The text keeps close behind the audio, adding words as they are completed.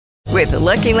With the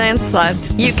Lucky Land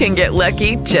Slots, you can get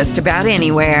lucky just about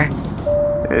anywhere.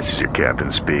 This is your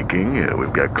captain speaking.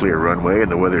 We've got clear runway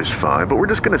and the weather's fine, but we're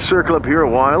just going to circle up here a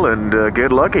while and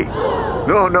get lucky.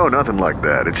 No, nothing like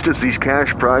that. It's just these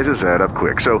cash prizes add up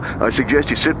quick. So I suggest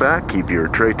you sit back, keep your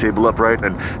tray table upright,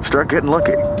 and start getting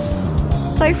lucky.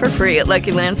 Play for free at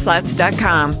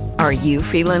LuckyLandSlots.com. Are you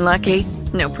feeling lucky?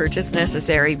 No purchase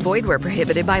necessary. Void where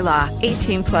prohibited by law.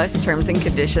 18 plus terms and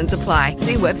conditions apply.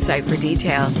 See website for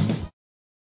details.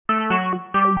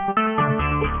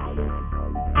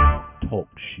 Talk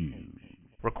shoes.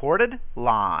 Recorded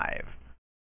live.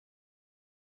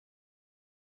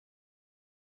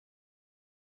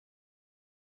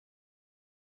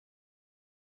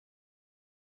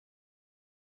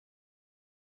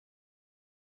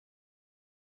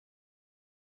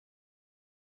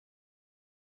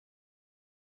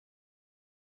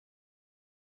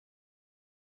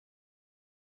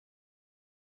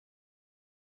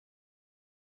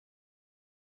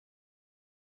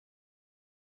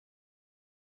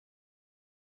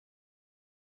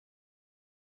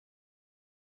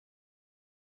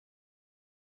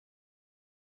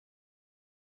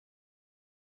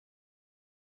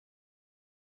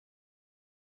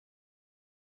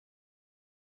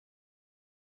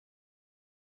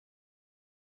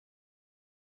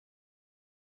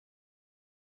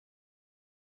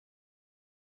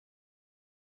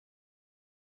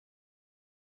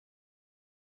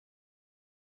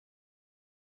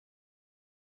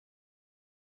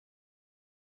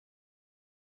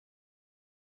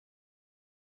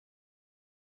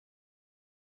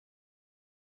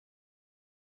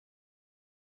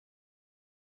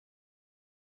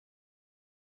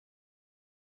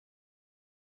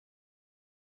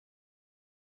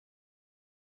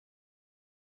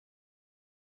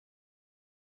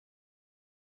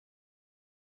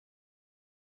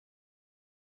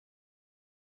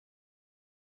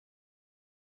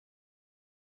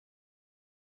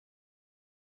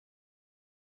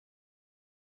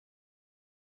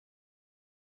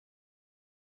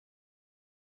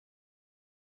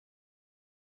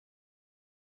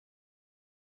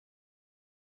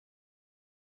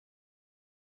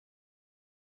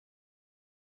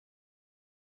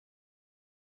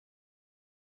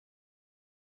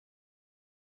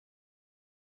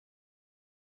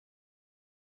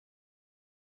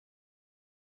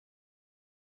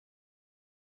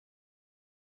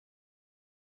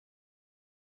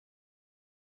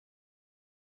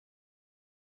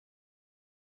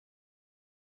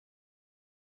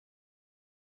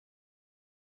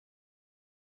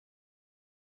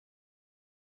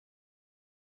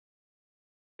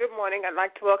 Good morning. I'd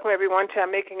like to welcome everyone to our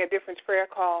Making a Difference prayer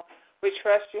call. We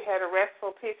trust you had a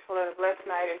restful, peaceful, and a blessed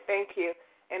night, and thank you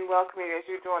and welcome you as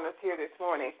you join us here this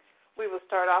morning. We will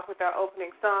start off with our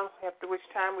opening song, after which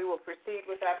time we will proceed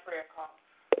with our prayer call.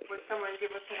 Would someone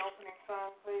give us an opening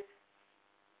song, please?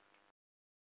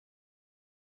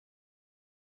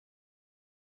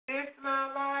 This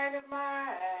little light of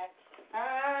mine,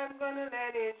 I'm going to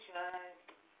let it shine.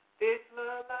 This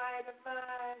little light of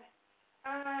mine,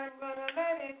 I'm gonna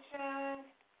let it shine.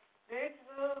 This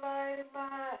little light of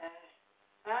mine,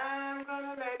 I'm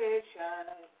gonna let it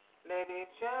shine. Let it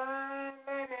shine,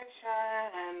 let it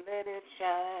shine, let it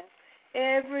shine.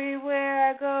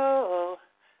 Everywhere I go,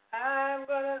 I'm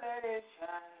gonna let it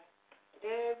shine.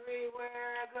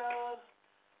 Everywhere I go,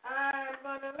 I'm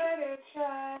gonna let it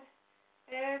shine.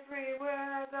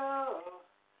 Everywhere I go,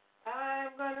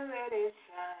 I'm gonna let it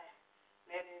shine.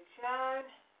 Let it shine.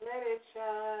 Let it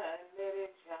shine, let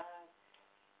it shine.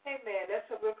 Amen. That's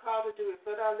what we're called to do, is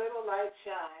let our little light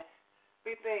shine.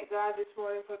 We thank God this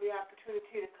morning for the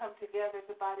opportunity to come together as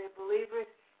a body of believers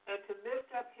and to lift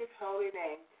up His holy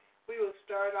name. We will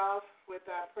start off with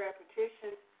our prayer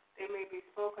petitions. They may be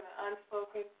spoken or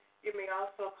unspoken. You may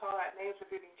also call out names of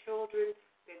any children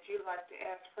that you'd like to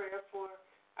ask prayer for.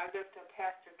 I lift up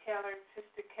Pastor Keller,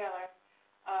 Sister Keller,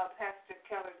 Pastor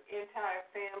Keller's entire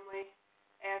family,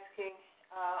 asking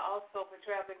also for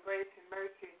traveling grace and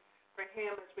mercy for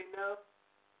him, as we know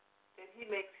that he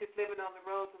makes his living on the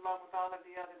roads along with all of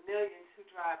the other millions who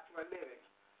drive for a living.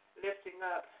 Lifting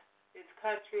up this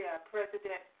country, our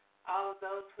president, all of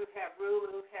those who have rule,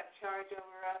 who have charge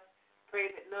over us,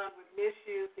 pray that none would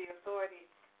misuse the authority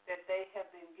that they have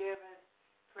been given,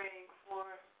 praying for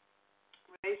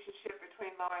relationship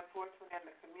between law enforcement and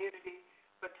the community,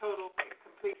 for total and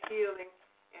complete healing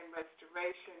and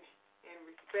restoration and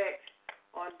respect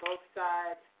on both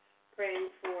sides,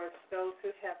 praying for those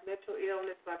who have mental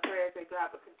illness. My prayers that God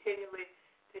will continually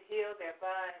to heal their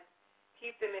minds,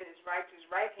 keep them in His righteous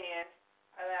right hand,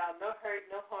 allow no hurt,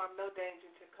 no harm, no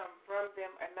danger to come from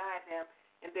them or nigh them,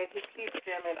 and that He keeps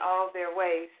them in all their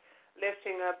ways.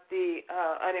 Lifting up the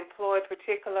unemployed,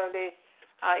 particularly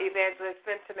Evangelist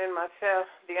Vincent and myself,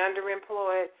 the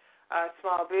underemployed,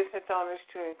 small business owners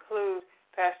to include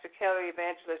Pastor Kelly,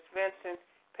 Evangelist Vincent,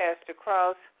 Pastor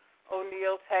Cross,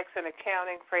 O'Neill Tax and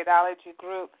Accounting, Freightology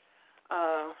Group,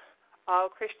 all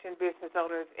Christian business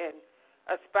owners and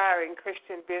aspiring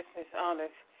Christian business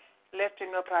owners,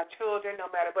 lifting up our children, no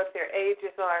matter what their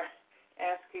ages are,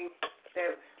 asking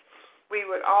that we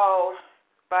would all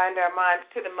bind our minds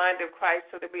to the mind of Christ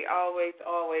so that we always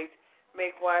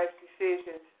make wise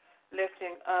decisions,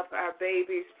 lifting up our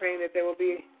babies, praying that there will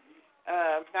be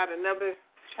not another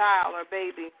child or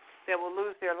baby that will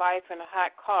lose their life in a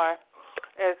hot car,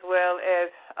 as well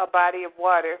as a body of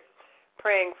water,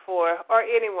 praying for, or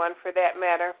anyone for that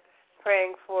matter,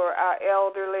 praying for our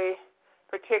elderly,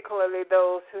 particularly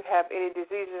those who have any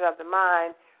diseases of the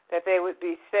mind, that they would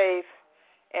be safe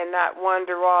and not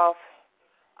wander off,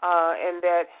 and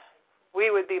that we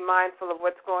would be mindful of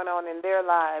what's going on in their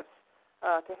lives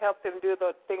to help them do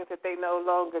the things that they no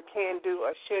longer can do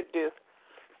or should do.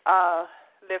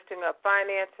 Lifting up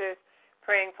finances,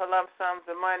 praying for lump sums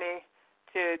of money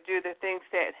to do the things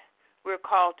that we're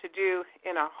called to do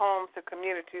in our homes, the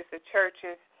communities, the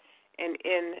churches, and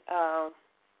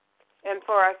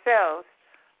for ourselves.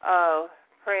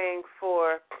 Praying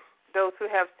for those who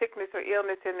have sickness or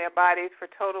illness in their bodies for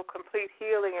total, complete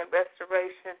healing and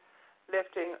restoration,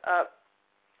 lifting up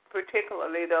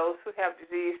particularly those who have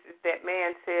diseases that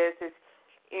man says is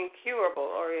incurable,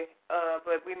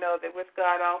 but we know that with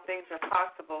God all things are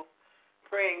possible.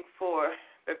 Praying for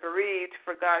the bereaved,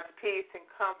 for God's peace and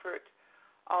comfort.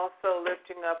 Also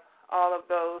lifting up all of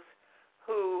those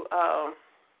who are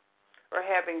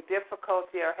having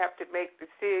difficulty or have to make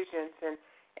decisions, and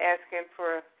asking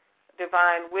for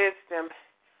divine wisdom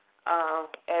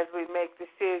as we make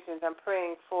decisions. I'm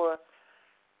praying for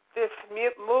this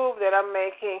move that I'm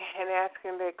making and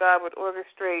asking that God would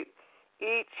orchestrate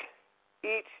each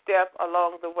step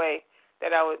along the way,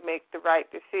 that I would make the right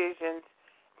decisions,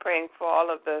 praying for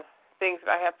all of the things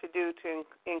that I have to do, to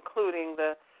including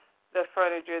the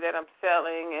furniture that I'm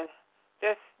selling, and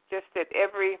just that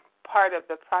every part of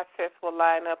the process will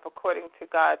line up according to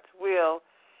God's will,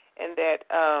 and that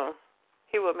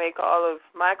He will make all of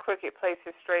my crooked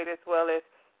places straight, as well as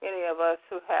any of us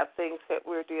who have things that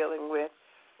we're dealing with.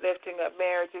 Lifting up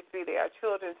marriages, be they our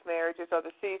children's marriages or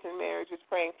the seasoned marriages,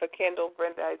 praying for Kendall,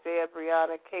 Brenda, Isaiah,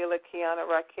 Brianna, Kayla, Kiana,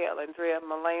 Raquel, Andrea,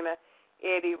 Melena,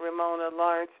 Eddie, Ramona,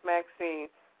 Lawrence, Maxine,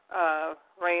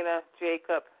 Raina,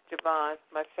 Jacob, Javon,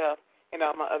 myself, and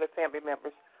all my other family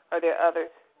members. Are there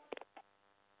others?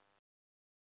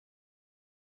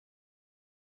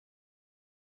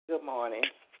 Good morning.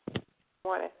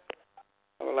 Morning.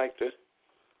 I would like to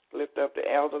lift up the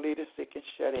elderly, the sick, and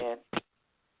shut in.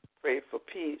 Pray for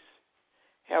peace,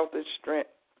 health and strength,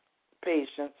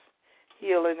 patience,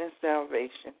 healing and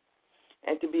salvation,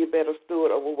 and to be a better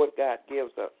steward over what God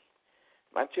gives us.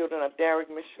 My children are Derek,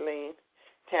 Micheline,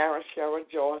 Tara, Sharon,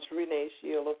 Joyce, Renee,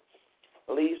 Sheila,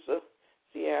 Lisa,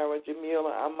 Sierra, Jamila,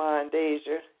 Armand,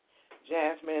 Deja,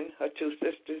 Jasmine, her two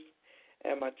sisters,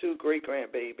 and my two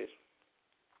great-grandbabies.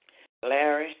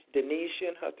 Larry, Denisha,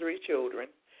 and her three children,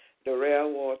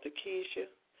 Darrell, Walter, Keisha,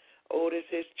 Otis,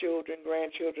 his children,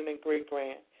 grandchildren, and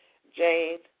great-grand,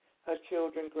 Jane, her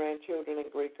children, grandchildren, and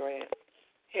great-grand,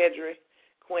 Hedry,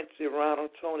 Quincy, Ronald,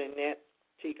 Tony, Nett,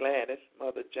 T. Gladys,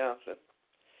 Mother Johnson,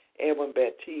 Edwin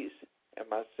Baptiste, and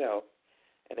myself,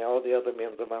 and all the other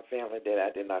members of my family that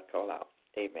I did not call out.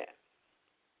 Amen.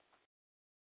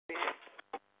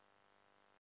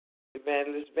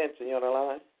 Evangelist Vincent, you on the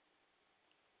line?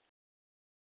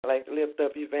 I'd like to lift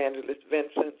up Evangelist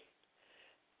Vincent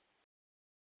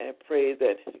and pray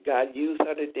that God use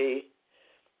her today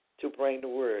to bring the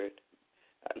word.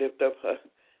 I lift up her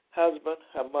husband,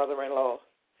 her mother-in-law,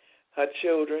 her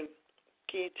children,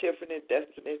 Key, Tiffany,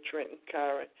 Destiny, Trenton,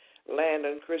 Kyron,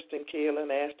 Landon, Kristen, Kaylin,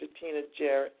 Ashley, Tina,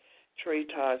 Jared, Trey,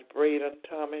 Taj, Braden,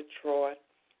 Tommy, Troy,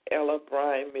 Ella,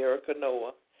 Brian, Miracle,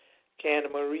 Noah, Candy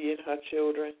Marie and her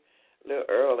children, Lil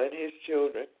Earl and his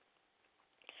children,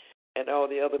 and all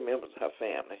the other members of her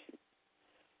family.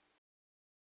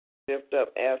 Lift up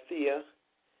Althea,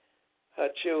 her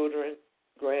children,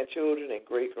 grandchildren, and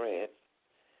great-grand.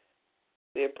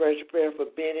 Say a precious prayer for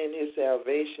Benny and his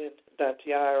salvation,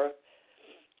 Dantiara,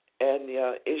 and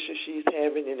the issues she's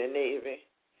having in the Navy,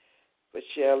 for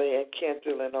Shelley and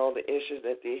Kentel and all the issues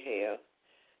that they have.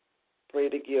 Pray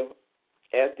to give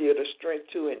Althea the strength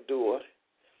to endure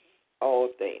all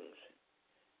things.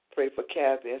 Pray for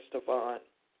Kathy and Stefan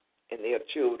and their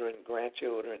children,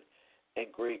 grandchildren, and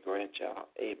great-grandchild.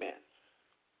 Amen.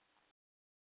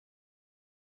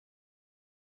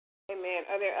 Amen.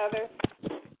 Are there others?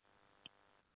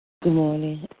 Good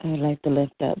morning. I'd like to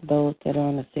lift up those that are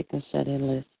on the sick and shut-in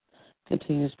list.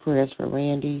 Continuous prayers for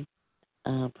Randy,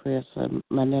 prayers for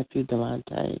my nephew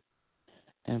Delonte,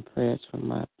 and prayers for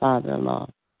my father-in-law,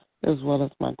 as well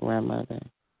as my grandmother.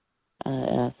 I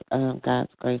ask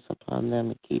God's grace upon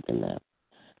them and keeping them.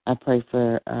 I pray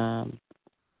for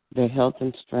their health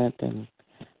and strength, and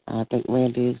I think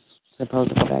Randy's supposed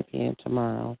to go back in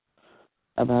tomorrow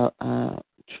about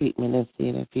treatment and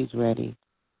seeing if he's ready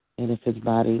and if his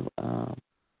body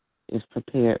is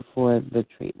prepared for the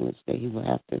treatments that he will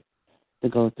have to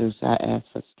go through. So I ask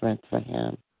for strength for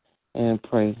him and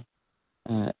pray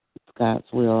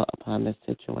God's will upon this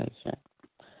situation.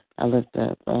 I lift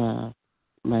up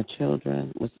my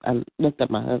children. I lift up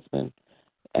my husband,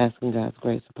 asking God's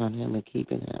grace upon him and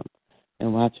keeping him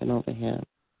and watching over him,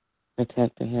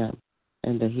 protecting him,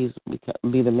 and that he's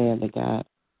be the man that God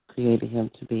created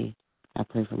him to be. I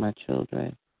pray for my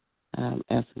children,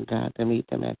 asking God to meet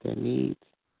them at their needs,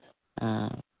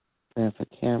 praying for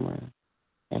Cameron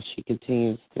as she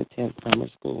continues to attend summer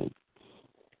school,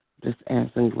 just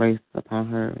asking grace upon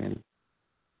her and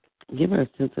give her a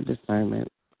sense of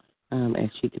discernment as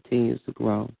she continues to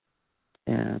grow,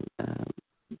 and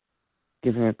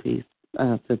give her a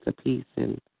sense of peace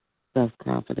and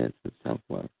self-confidence and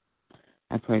self-worth.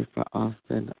 I pray for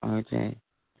Austin, RJ,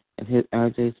 and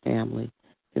RJ's family,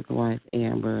 his wife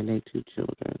Amber, and their 2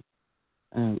 children,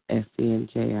 SC and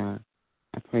JR.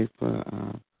 I pray for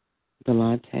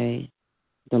Delonte,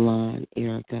 Delon,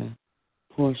 Erica,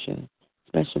 Portia.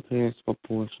 Special prayers for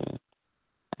Portia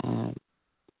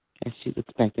as she's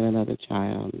expecting another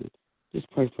child. And just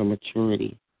pray for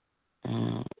maturity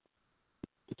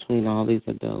between all these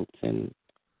adults and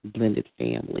blended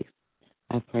families.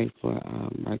 I pray for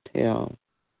Martell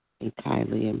and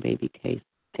Kylie and baby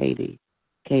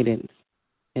Cadence,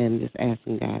 and just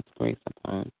asking God's grace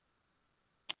upon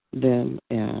them.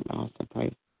 And also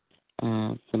pray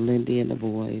for Lindy and the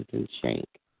boys and Shank,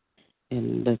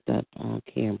 and lift up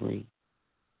Cambry.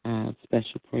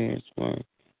 Special prayers for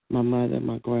my mother,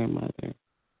 my grandmother,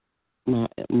 my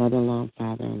mother-in-law and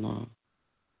father-in-law,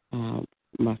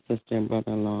 my sister and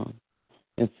brother-in-law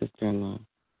and sister-in-law,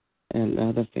 and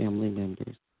other family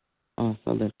members.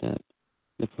 Also lift up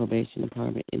the probation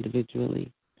department individually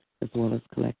as well as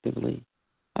collectively.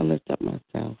 I lift up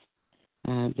myself,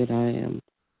 that I am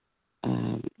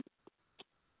a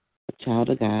child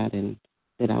of God, and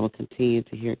that I will continue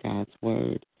to hear God's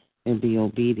word and be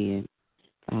obedient.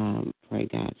 Pray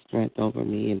God's strength over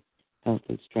me and health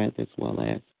and strength, as well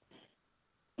as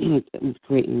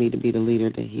creating me to be the leader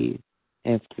that He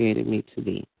has created me to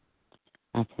be.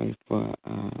 I pray for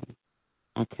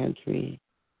our country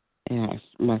and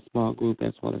my small group,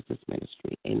 as well as this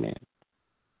ministry. Amen.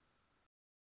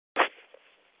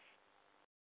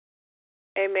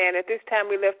 Amen. At this time,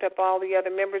 we lift up all the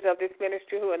other members of this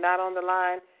ministry who are not on the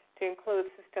line, to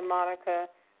include Sister Monica,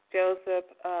 Joseph,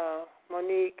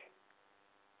 Monique,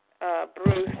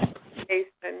 Bruce,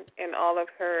 Jason, and all of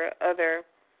her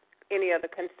any other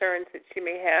concerns that she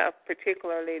may have,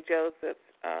 particularly Joseph,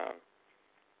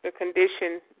 the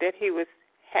condition that he was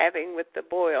having with the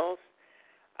boils.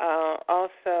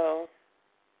 Also,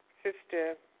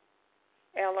 Sister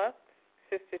Ella,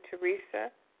 Sister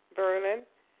Teresa, Berlin,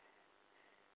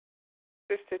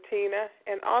 Sister Tina,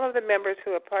 and all of the members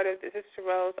who are part of this, Sister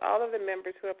Rose, all of the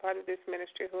members who are part of this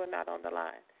ministry who are not on the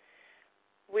line.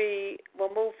 We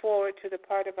will move forward to the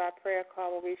part of our prayer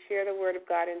call where we share the Word of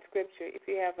God in Scripture. If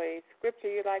you have a Scripture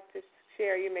you'd like to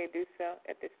share, you may do so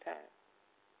at this time.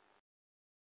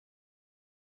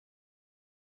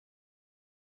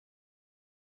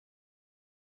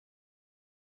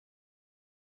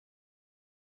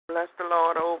 Bless the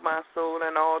Lord, O my soul,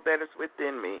 and all that is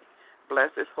within me. Bless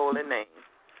His holy name.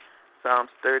 Psalms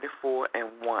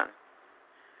 34:1.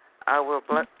 I will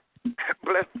bless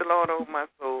the Lord, O my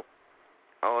soul,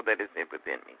 all that is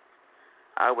within me.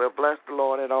 I will bless the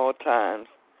Lord at all times.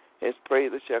 His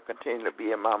praises shall continue to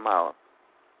be in my mouth.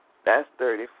 That's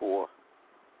 34,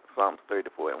 Psalms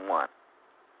 34:1.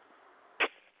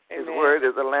 His word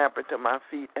is a lamp unto my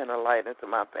feet and a light unto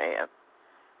my path.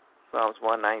 Psalms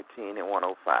 119 and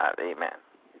 105. Amen.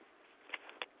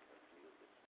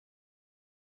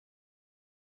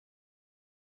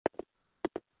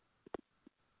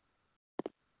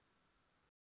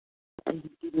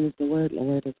 Given is the word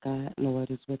is God, and the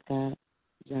word is with God.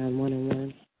 John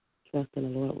 1:1. Trust in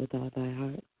the Lord with all thy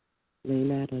heart. Lean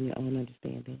not on your own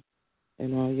understanding.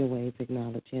 In all your ways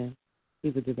acknowledge Him. He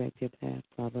will direct your path.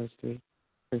 Proverbs 3,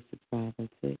 verses 5 and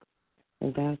 6.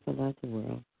 And God so loved the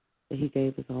world that He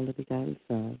gave His only begotten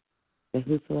Son, that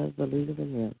whosoever believeth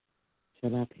in Him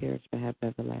shall not perish but have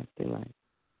everlasting life.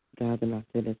 God did not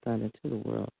send his Son into the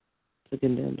world to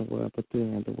condemn the world, but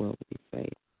through him the world will be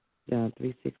saved. John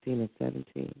 3:16 and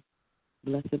 17.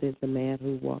 Blessed is the man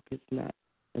who walketh not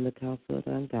in the counsel of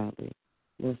the ungodly,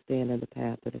 nor stand in the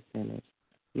path of the sinners,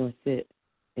 nor sit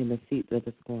in the seats of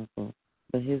the scornful.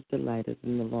 But his delight is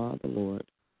in the law of the Lord,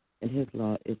 and his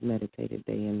law is meditated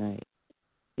day and night.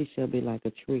 He shall be like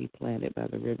a tree planted by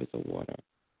the rivers of water,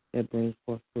 that brings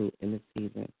forth fruit in the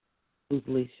season, whose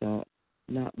leaf shall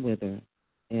not wither,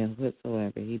 and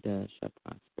whatsoever he does shall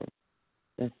prosper.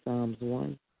 That's Psalms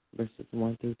 1, verses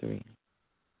 1 through 3.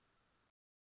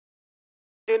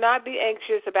 Do not be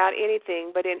anxious about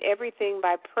anything, but in everything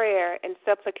by prayer and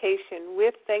supplication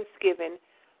with thanksgiving,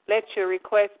 let your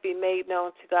requests be made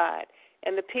known to God.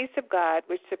 And the peace of God,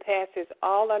 which surpasses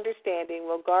all understanding,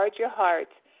 will guard your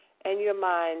hearts and your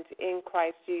minds in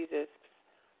Christ Jesus.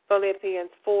 Philippians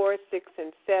 4:6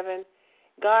 and 7.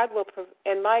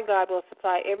 My God will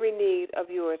supply every need of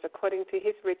yours according to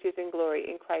his riches and glory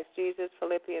in Christ Jesus.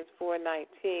 Philippians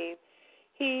 4:19.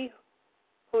 He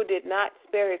who did not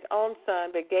spare his own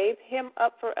Son, but gave him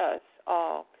up for us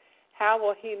all, how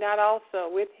will he not also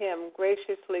with him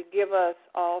graciously give us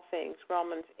all things?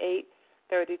 Romans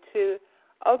 8:32.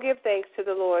 Oh, give thanks to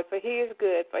the Lord, for he is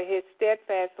good, for his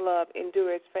steadfast love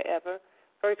endures forever.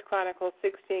 1 Chronicles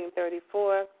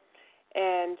 16:34.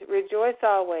 And rejoice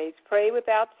always, pray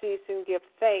without ceasing, give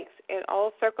thanks in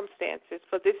all circumstances,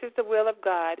 for this is the will of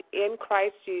God in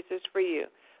Christ Jesus for you.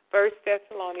 1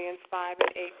 Thessalonians 5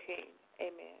 and 18.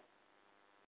 Amen.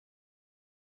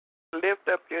 Lift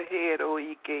up your head, O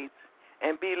ye gates,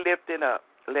 and be lifted up.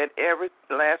 Let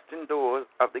everlasting doors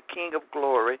of the King of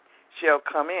glory shall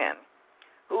come in.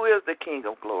 Who is the King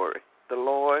of glory? The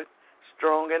Lord,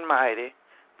 strong and mighty,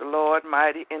 the Lord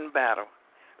mighty in battle.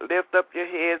 Lift up your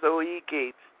heads, O ye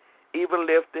gates, even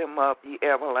lift them up, ye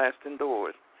everlasting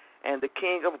doors, and the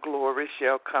King of glory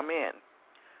shall come in.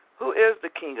 Who is the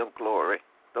King of glory?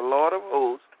 The Lord of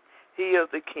hosts, he is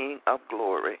the King of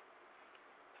glory.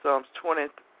 Psalms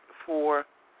 24,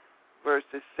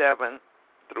 verses 7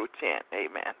 through 10.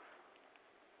 Amen.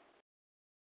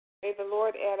 May the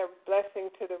Lord add a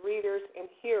blessing to the readers and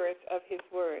hearers of his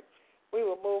word. We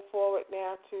will move forward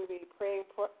now to the praying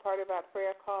part of our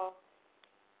prayer call.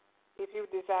 If you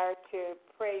desire to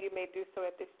pray, you may do so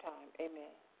at this time. Amen.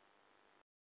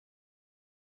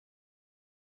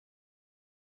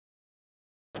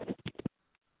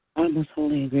 Our most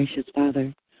holy and gracious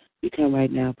Father, we come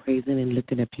right now praising and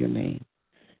lifting up your name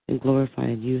and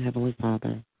glorifying you, Heavenly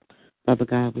Father. Father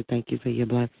God, we thank you for your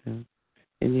blessing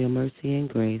and your mercy and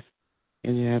grace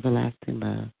and your everlasting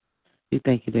love. We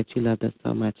thank you that you loved us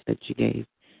so much that you gave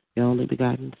your only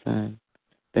begotten Son,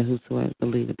 that whosoever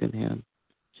believeth in him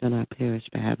shall not perish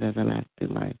but have everlasting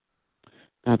life.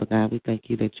 Father God, we thank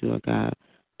you that you are God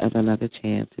of another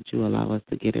chance, that you allow us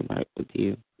to get it right with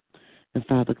you. And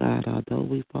Father God, although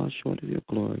we fall short of your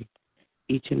glory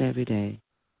each and every day,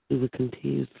 we will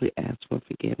continuously ask for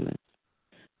forgiveness.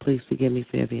 Please forgive me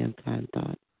for every unkind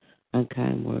thought,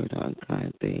 unkind word, or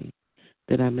unkind thing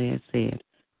that I may have said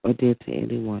or did to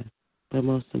anyone. But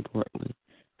most importantly,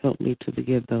 help me to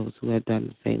forgive those who have done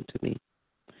the same to me.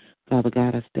 Father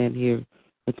God, I stand here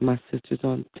with my sisters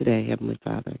on today, Heavenly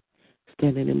Father,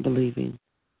 standing and believing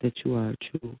that you are a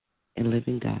true and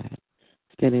living God,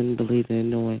 standing and believing and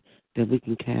knowing that we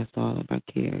can cast all of our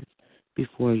cares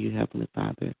before you, Heavenly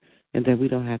Father, and that we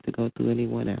don't have to go through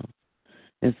anyone else.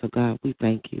 And so, God, we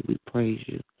thank you, we praise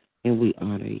you, and we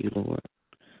honor you, Lord.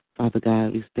 Father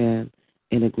God, we stand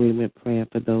in agreement praying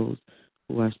for those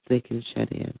who are sick and shut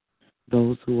in,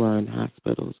 those who are in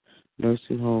hospitals,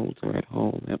 nursing homes, or at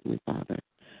home, Heavenly Father.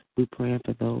 We pray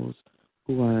for those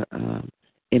who are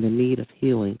in a need of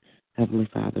healing, Heavenly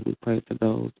Father. We pray for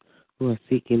those who are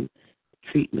seeking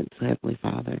treatments, Heavenly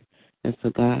Father. And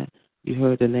so, God, you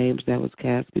heard the names that was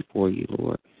cast before you,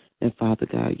 Lord. And, Father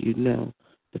God, you know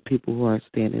the people who are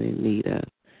standing in need of.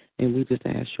 And we just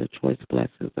ask your choice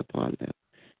blessings upon them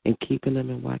and keeping them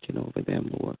and watching over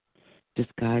them, Lord.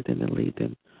 Just guide them and lead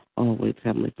them always,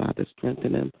 Heavenly Father.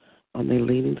 Strengthen them on their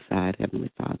leaning side,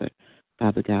 Heavenly Father.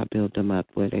 Father God, build them up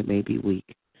where they may be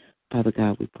weak. Father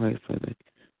God, we pray for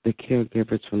the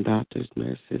caregivers from doctors,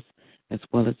 nurses, as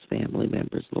well as family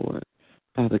members, Lord.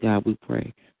 Father God, we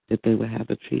pray that they will have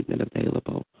the treatment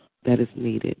available that is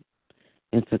needed.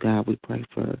 And so, God, we pray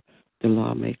for the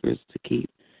lawmakers to keep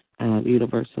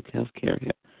universal health care,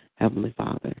 Heavenly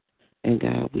Father. And,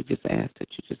 God, we just ask that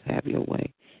you just have your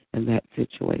way in that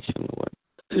situation,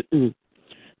 Lord.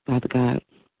 Father God,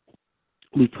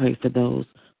 we pray for those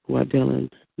who are dealing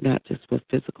not just with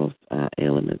physical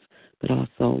ailments, but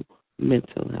also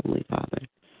mental, Heavenly Father.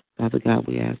 Father God,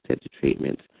 we ask that the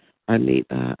treatments are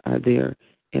there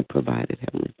and provided,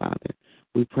 Heavenly Father.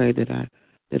 We pray that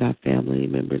our family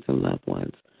members and loved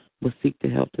ones will seek the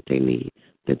help that they need,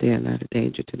 that they are not a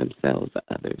danger to themselves or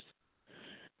others.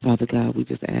 Father God, we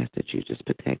just ask that you just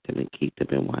protect them and keep them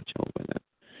and watch over them.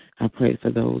 I pray for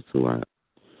those who are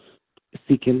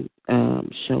seeking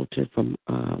shelter from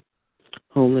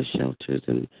homeless shelters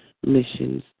and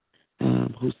missions,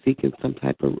 who's seeking some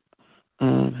type of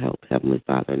help, Heavenly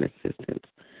Father, and assistance.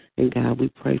 And God, we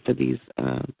pray for these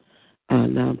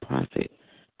nonprofit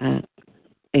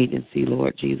agency,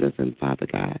 Lord Jesus, and Father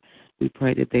God, we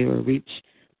pray that they will reach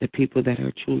the people that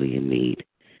are truly in need.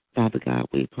 Father God,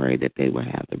 we pray that they will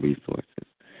have the resources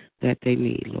that they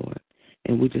need, Lord.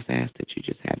 And we just ask that you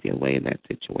just have your way in that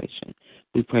situation.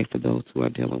 We pray for those who are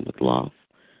dealing with loss,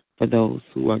 for those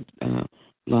who are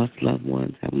lost loved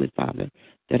ones, Heavenly Father,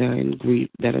 that are in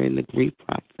the grief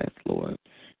process, Lord.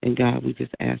 And God, we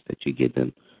just ask that you give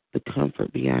them the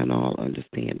comfort beyond all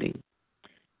understanding.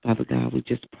 Father God, we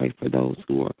just pray for those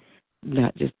who are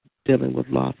not just dealing with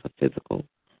loss of physical,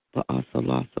 but also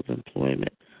loss of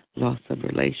employment, loss of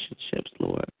relationships,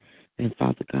 Lord. And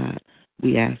Father God,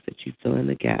 we ask that you fill in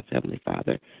the gaps, Heavenly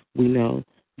Father. We know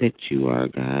that you are a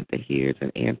God that hears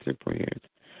and answers prayers.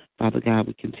 Father God,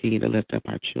 we continue to lift up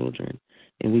our children,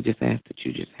 and we just ask that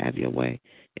you just have your way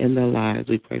in their lives.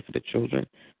 We pray for the children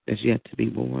that's yet to be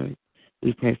born.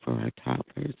 We pray for our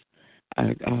toddlers,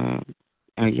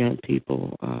 our young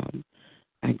people,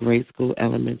 our grade school,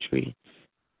 elementary,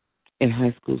 and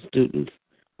high school students.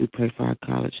 We pray for our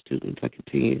college students. I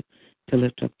continue to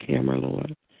lift up Cameron,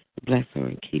 Lord. Bless her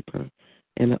and keep her,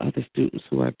 and the other students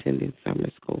who are attending summer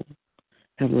school.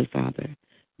 Heavenly Father,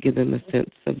 give them a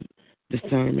sense of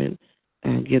discernment,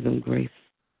 give them grace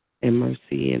and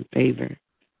mercy and favor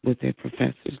with their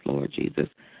professors, Lord Jesus.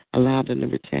 Allow them to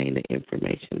retain the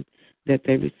information that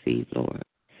they receive, Lord.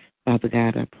 Father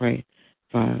God, I pray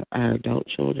for our adult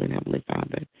children, Heavenly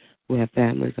Father, who have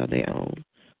families of their own.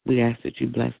 We ask that you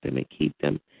bless them and keep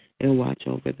them and watch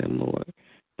over them, Lord.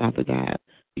 Father God,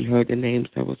 you heard the names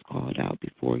that was called out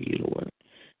before you, Lord.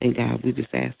 And God, we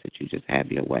just ask that you just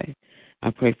have your way.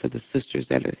 I pray for the sisters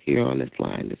that are here on this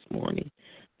line this morning.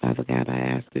 Father God, I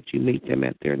ask that you meet them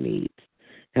at their needs.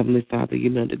 Heavenly Father, you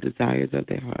know the desires of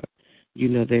their heart. You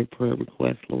know their prayer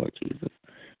requests, Lord Jesus.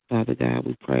 Father God,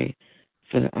 we pray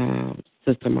for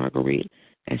Sister Marguerite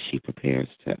as she prepares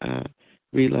to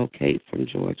relocate from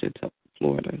Georgia to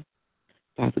Florida.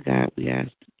 Father God, we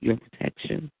ask your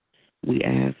protection. We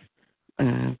ask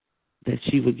that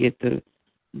she would get the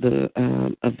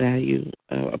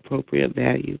appropriate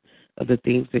value of the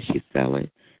things that she's selling,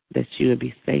 that she would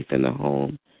be safe in the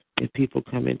home if people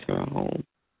come into her home.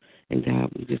 And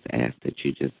God, we just ask that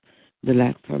you just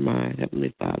relax her mind,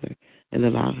 Heavenly Father, and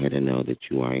allow her to know that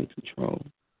you are in control.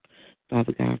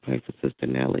 Father God, I pray for Sister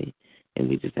Nellie, and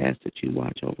we just ask that you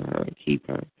watch over her and keep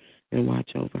her and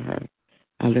watch over her.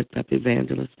 I lift up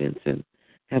Evangelist Vincent,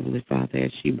 Heavenly Father,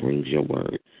 as she brings your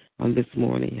word on this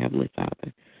morning, Heavenly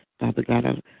Father. Father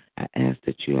God, I ask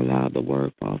that you allow the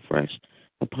word fall fresh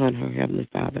upon her, Heavenly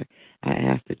Father. I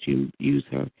ask that you use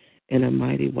her in a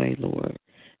mighty way, Lord.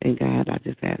 And God, I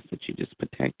just ask that you just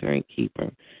protect her and keep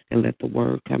her and let the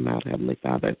word come out, Heavenly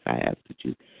Father, as I ask that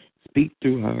you speak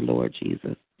through her, Lord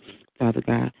Jesus. Father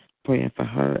God, praying for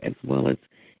her as well as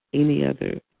any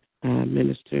other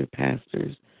minister,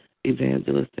 pastors,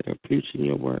 evangelists that are preaching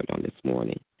your word on this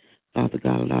morning. Father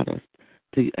God, allow us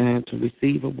to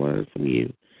receive a word from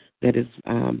you that is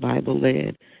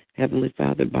Bible-led, Heavenly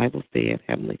Father, Bible-fed,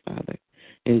 Heavenly Father.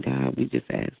 And God, we just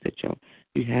ask that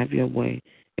you have your way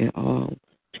in all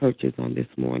churches on this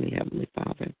morning, Heavenly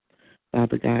Father.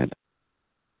 Father God,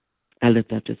 I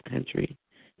lift up this country.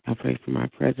 I pray for my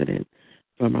president,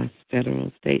 for my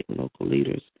federal, state, and local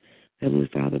leaders. Heavenly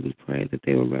Father, we pray that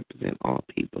they will represent all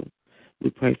people. We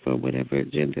pray for whatever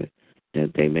agenda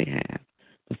that they may have.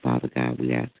 But Father God,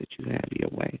 we ask that you have your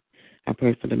way. I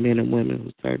pray for the men and women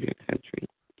who serve your country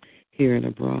here and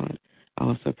abroad. I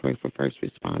also pray for first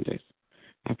responders.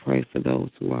 I pray for those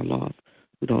who are lost,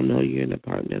 who don't know you and the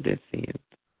pardon of their sins.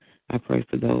 I pray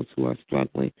for those who are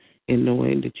struggling in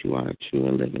knowing that you are a true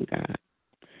and living God.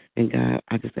 And God,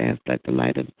 I just ask that the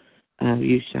light of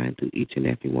you shine through each and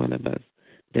every one of us,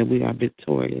 that we are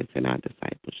victorious in our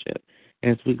discipleship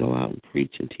as we go out and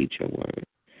preach and teach your word.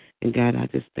 And God, I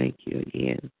just thank you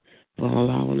again for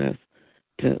allowing us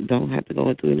to don't have to go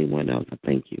into anyone else. I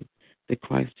thank you that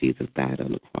Christ Jesus died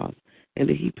on the cross and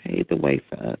that he paid the way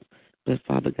for us. But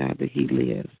Father God, that he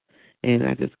lives. And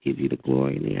I just give you the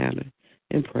glory and the honor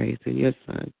and praise in your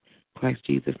Son, Christ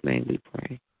Jesus' name we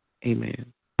pray.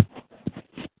 Amen.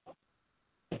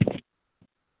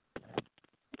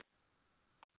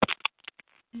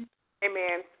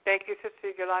 Amen. Thank you, Sister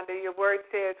Yolanda. Your word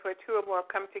says where two or more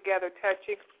come together,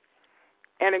 touching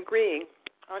and agreeing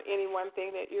on any one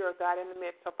thing that you are God in the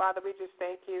midst. So, Father, we just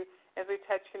thank you as we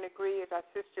touch and agree as our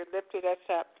sister lifted us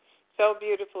up so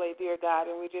beautifully, dear God.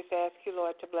 And we just ask you,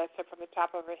 Lord, to bless her from the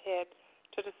top of her head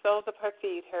to the soles of her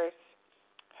feet, her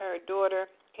daughter,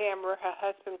 Tamara, her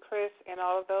husband, Chris, and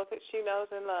all of those that she knows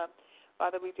and loves.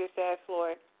 Father, we just ask,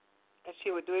 Lord, that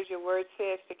she would do as your word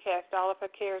says, to cast all of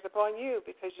her cares upon you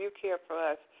because you care for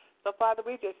us. So, Father,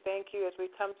 we just thank you as we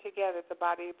come together as a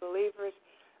body of believers,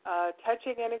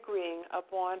 touching and agreeing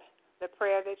upon the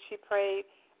prayer that she prayed,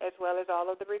 as well as all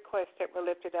of the requests that were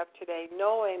lifted up today,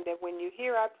 knowing that when you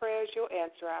hear our prayers, you'll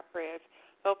answer our prayers.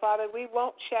 So, Father, we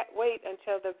won't wait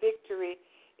until the victory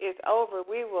is over.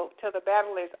 Till the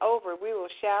battle is over. We will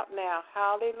shout now,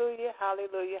 hallelujah,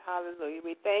 hallelujah, hallelujah.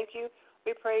 We thank you,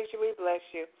 we praise you, we bless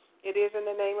you. It is in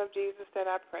the name of Jesus that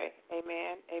I pray.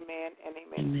 Amen, amen, and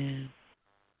amen. Amen.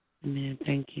 Amen.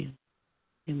 Thank you.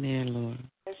 Amen, Lord.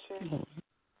 Yes, Lord.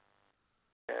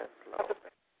 Yes, Lord.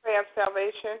 Prayer of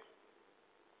salvation.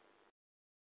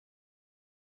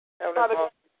 Father,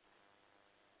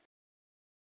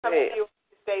 coming to you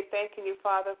this day, thanking you,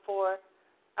 Father, for,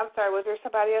 I'm sorry, was there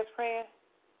somebody else praying?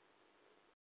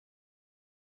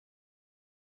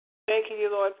 Thanking you,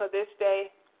 Lord, for this day,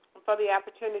 and for the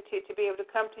opportunity to be able to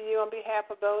come to you on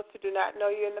behalf of those who do not know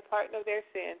you and the pardon of their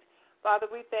sins. Father,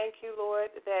 we thank you,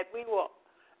 Lord, that we will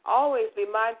always be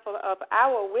mindful of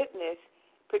our witness,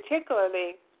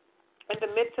 particularly in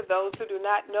the midst of those who do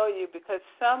not know you, because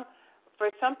for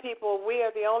some people, we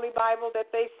are the only Bible that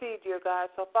they see, dear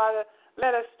God. So, Father,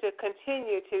 let us to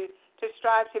continue to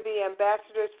strive to be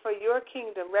ambassadors for your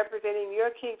kingdom, representing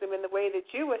your kingdom in the way that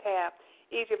you would have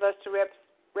each of us to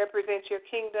represent your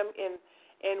kingdom in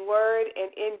word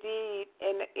and in deed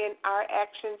and in our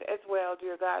actions as well,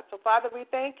 dear God. So, Father, we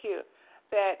thank you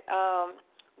that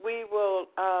we will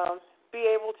be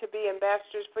able to be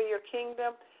ambassadors for your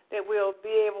kingdom, that we will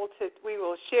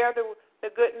share the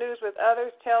good news with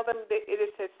others, tell them that it is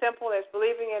as simple as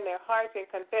believing in their hearts and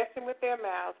confessing with their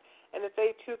mouths, and that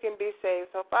they too can be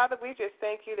saved. So, Father, we just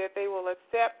thank you that they will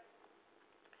accept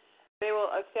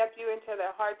you into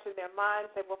their hearts and their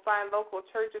minds. They will find local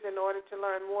churches in order to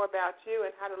learn more about you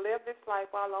and how to live this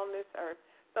life while on this earth.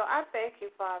 So I thank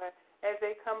you, Father, as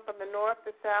they come from the north,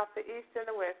 the south, the east, and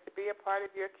the west to be a part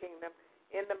of your kingdom.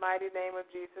 In the mighty name of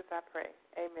Jesus, I pray.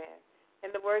 Amen.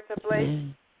 In the words of Blake,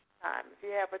 if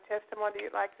you have a testimony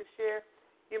you'd like to share,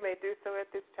 you may do so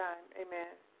at this time.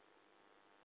 Amen.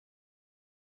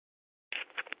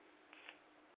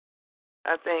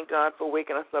 I thank God for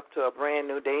waking us up to a brand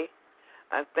new day.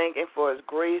 I thank him for his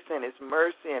grace and his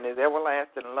mercy and his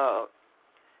everlasting love.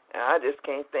 And I just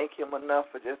can't thank him enough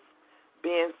for just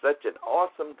being such an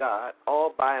awesome God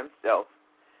all by himself.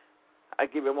 I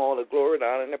give him all the glory, the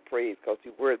honor, and the praise because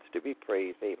he's worthy to be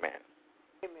praised. Amen.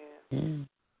 Amen.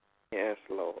 Yes,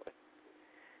 Lord.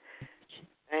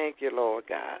 Thank you, Lord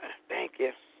God. Thank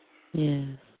you.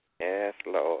 Yes. Yes,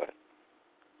 Lord.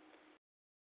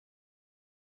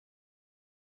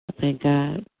 I thank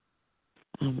God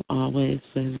always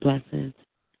for his blessings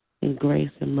and grace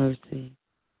and mercy.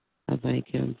 I thank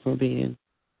him for being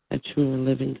a true and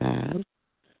living God.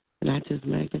 And I just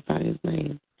magnify his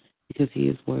name because he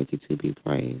is worthy to be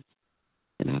praised.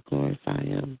 And I glorify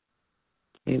him.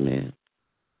 Amen.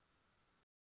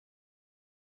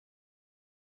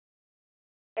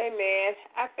 Amen.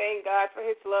 I thank God for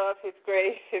his love, his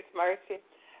grace, his mercy.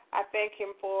 I thank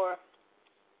him for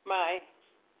my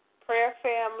prayer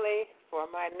family, for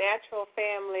my natural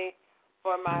family,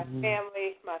 for my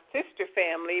family, my sister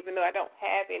family, even though I don't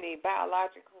have any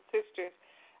biological sisters.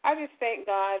 I just thank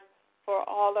God for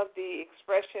all of the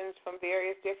expressions from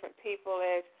various different people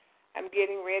as I'm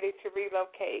getting ready to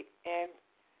relocate. And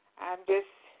I'm just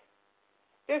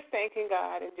thanking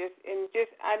God and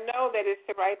I know that it's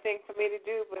the right thing for me to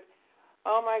do, but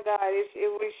oh my God, I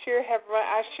sure have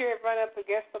run up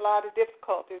against a lot of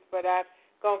difficulties, but I'm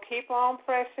gonna keep on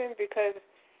pressing because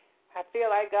I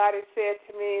feel like God has said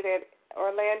to me that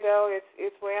Orlando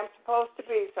is where I'm supposed to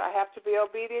be, so I have to be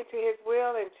obedient to his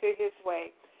will and to his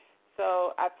way.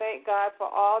 So I thank God for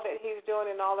all that he's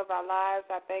doing in all of our lives.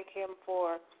 I thank him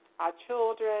for our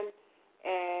children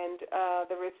and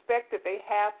the respect that they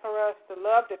have for us, the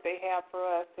love that they have for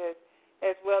us,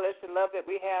 as well as the love that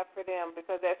we have for them,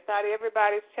 because that's not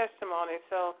everybody's testimony,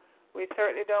 so we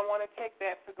certainly don't want to take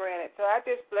that for granted. So I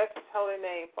just bless his holy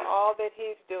name for all that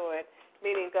he's doing,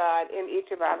 meaning God, in each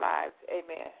of our lives.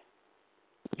 Amen.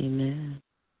 Amen.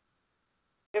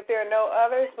 If there are no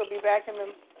others, we'll be back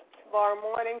tomorrow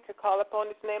morning to call upon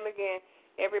his name again.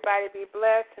 Everybody be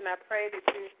blessed, and I pray that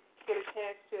you get a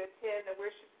chance to attend the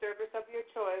worship service of your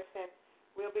choice, and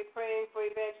we'll be praying for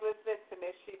Evangelist Vincent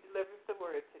as she delivers the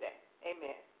word today.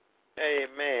 Amen.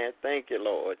 Amen. Thank you,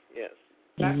 Lord. Yes.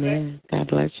 Amen. God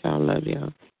bless y'all. Love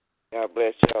y'all. God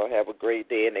bless y'all. Have a great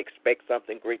day and expect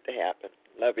something great to happen.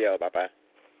 Love y'all. Bye-bye.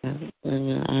 Love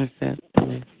y'all.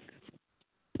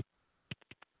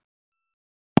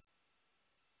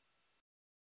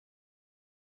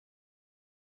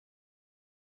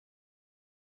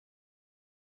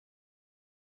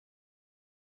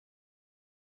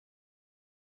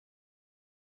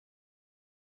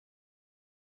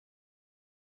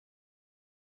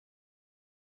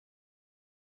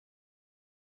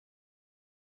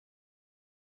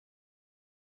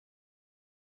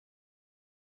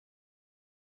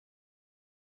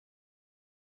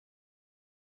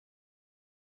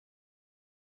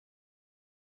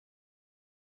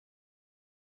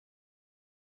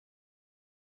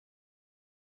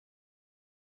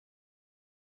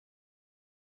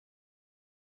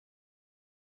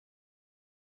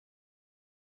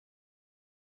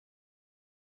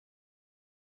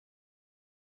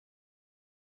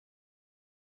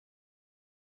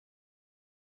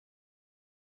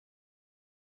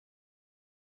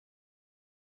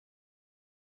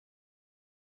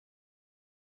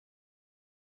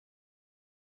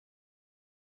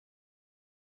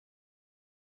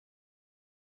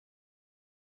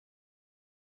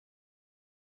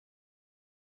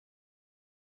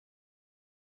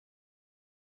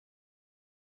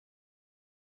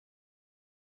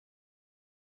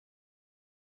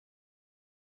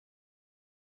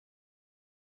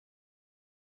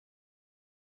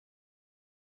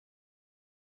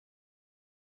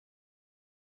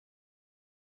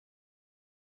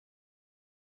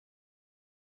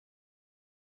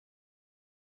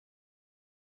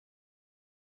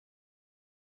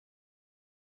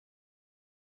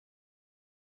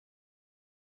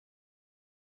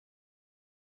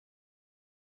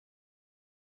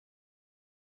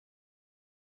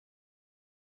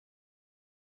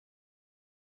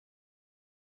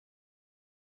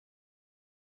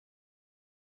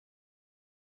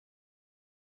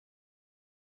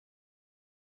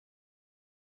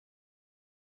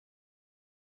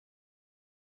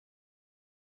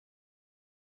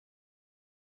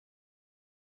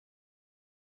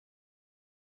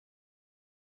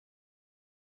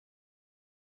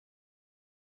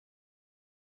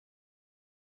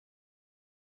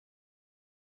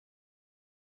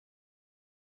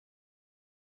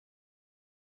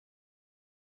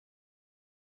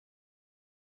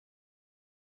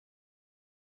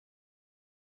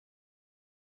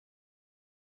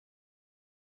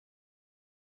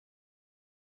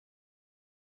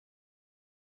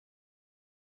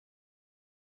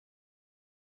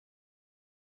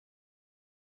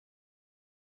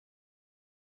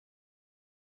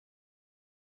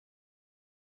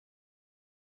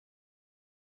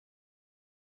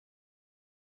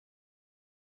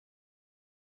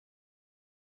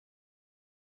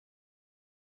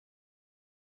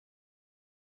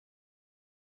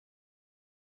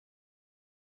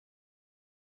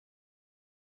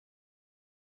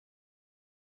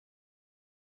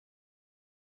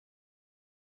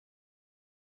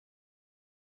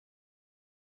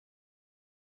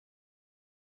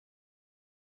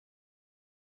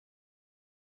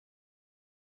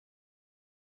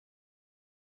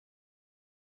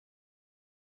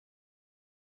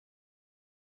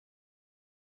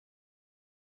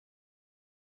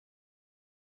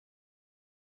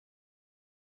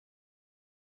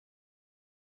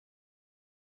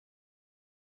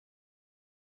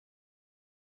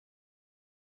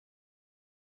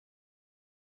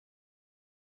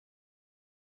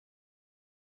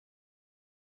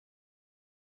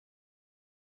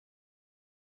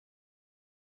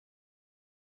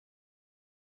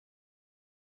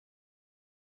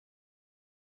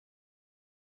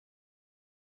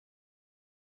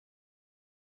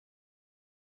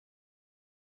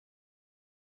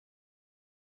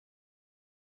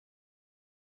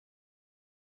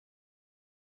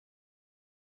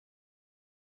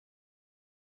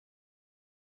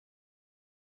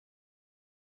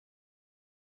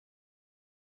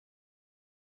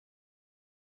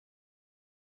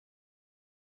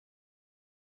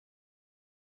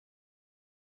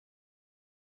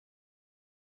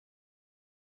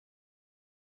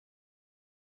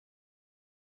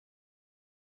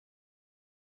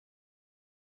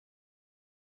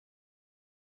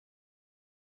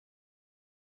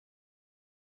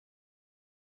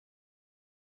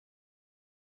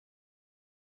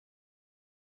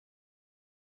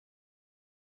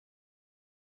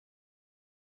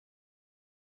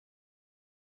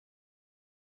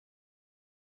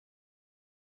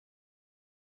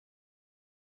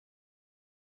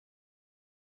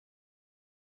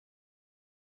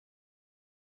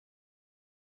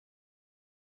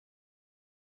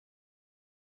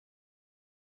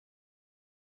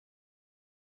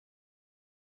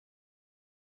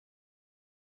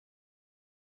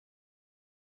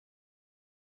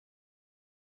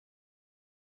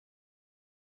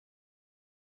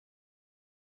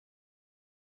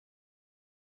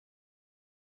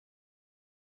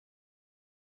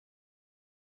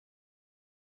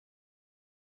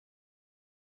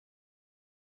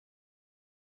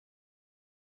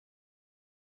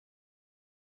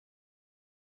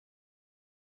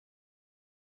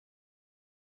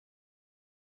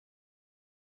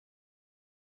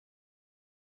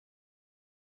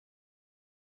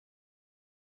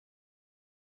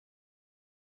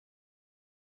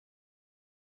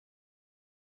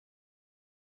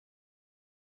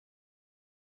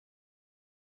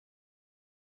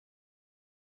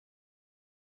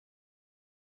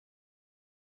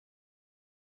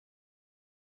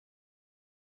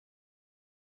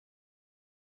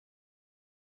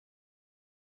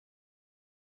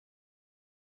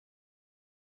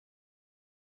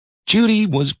 Judy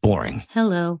was boring.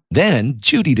 Hello. Then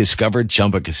Judy discovered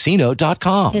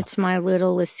ChumbaCasino.com. It's my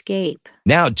little escape.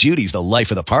 Now Judy's the life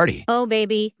of the party. Oh,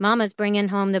 baby, mama's bringing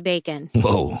home the bacon.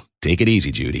 Whoa, take it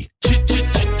easy, Judy.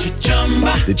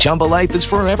 The Chumba life is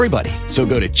for everybody. So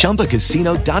go to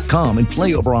ChumbaCasino.com and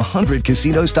play over 100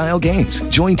 casino-style games.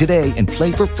 Join today and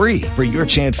play for free for your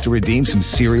chance to redeem some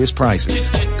serious prizes.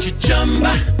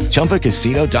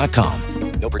 ChumbaCasino.com.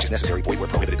 No purchase necessary. Void where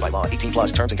prohibited by law.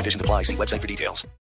 18+ terms and conditions apply. See website for details.